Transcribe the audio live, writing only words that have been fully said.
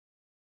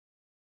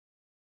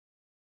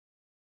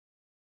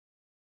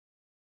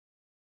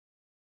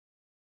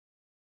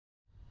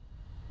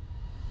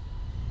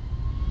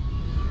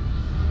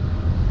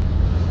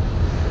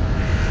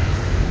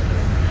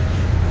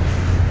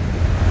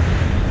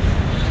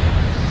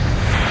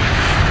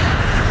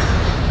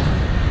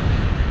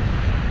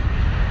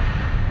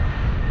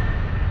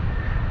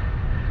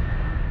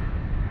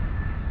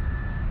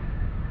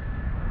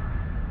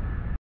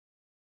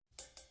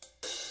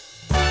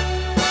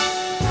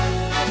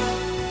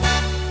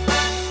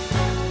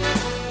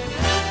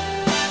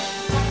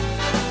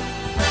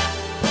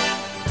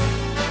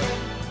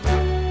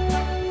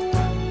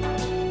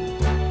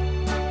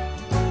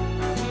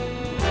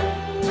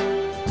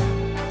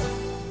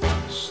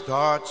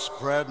start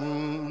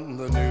spreading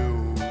the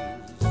news.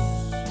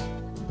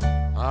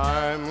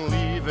 I'm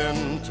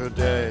leaving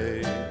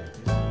today.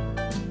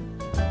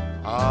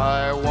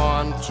 I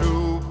want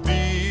to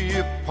be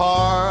a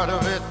part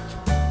of it.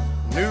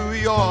 New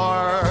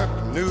York,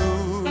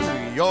 New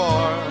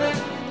York,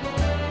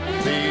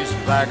 these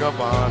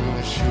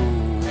vagabond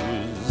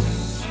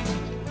shoes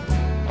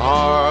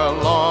are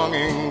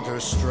longing to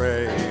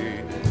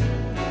stray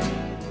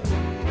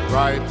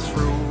right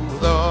through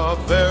the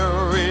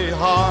very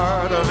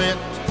heart of it.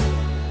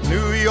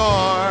 New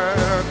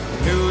York,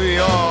 New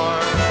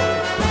York.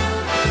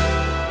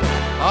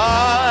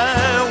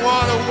 I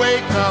want to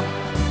wake up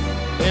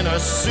in a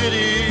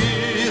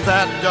city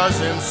that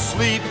doesn't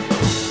sleep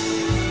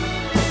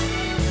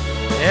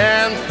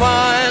and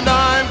find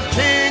I'm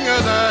king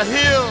of the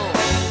hill,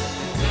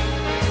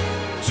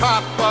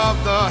 top of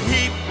the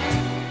heap.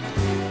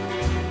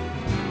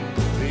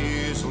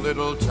 These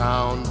little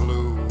town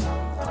blues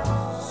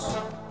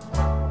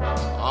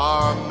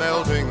are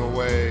melting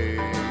away.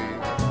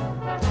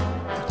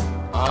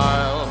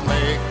 I'll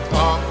make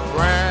a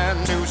brand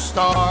new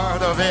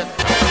start of it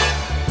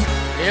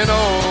in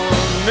old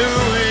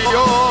New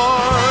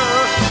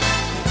York.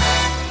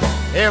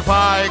 If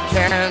I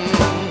can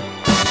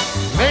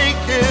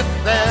make it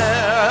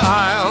there,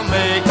 I'll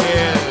make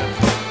it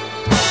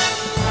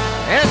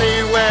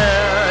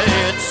anywhere.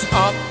 It's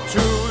up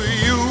to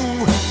you,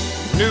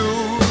 New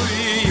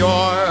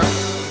York,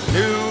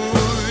 New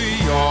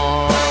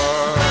York.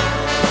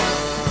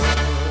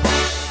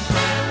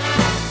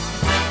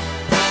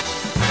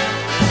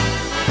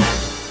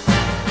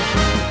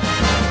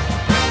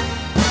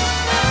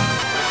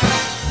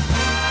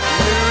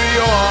 New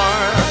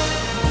York,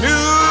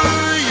 New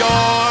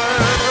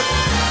York.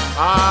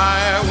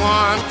 I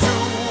want to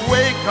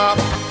wake up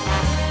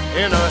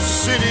in a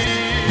city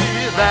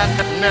that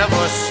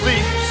never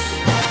sleeps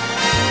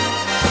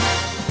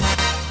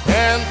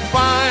and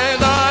find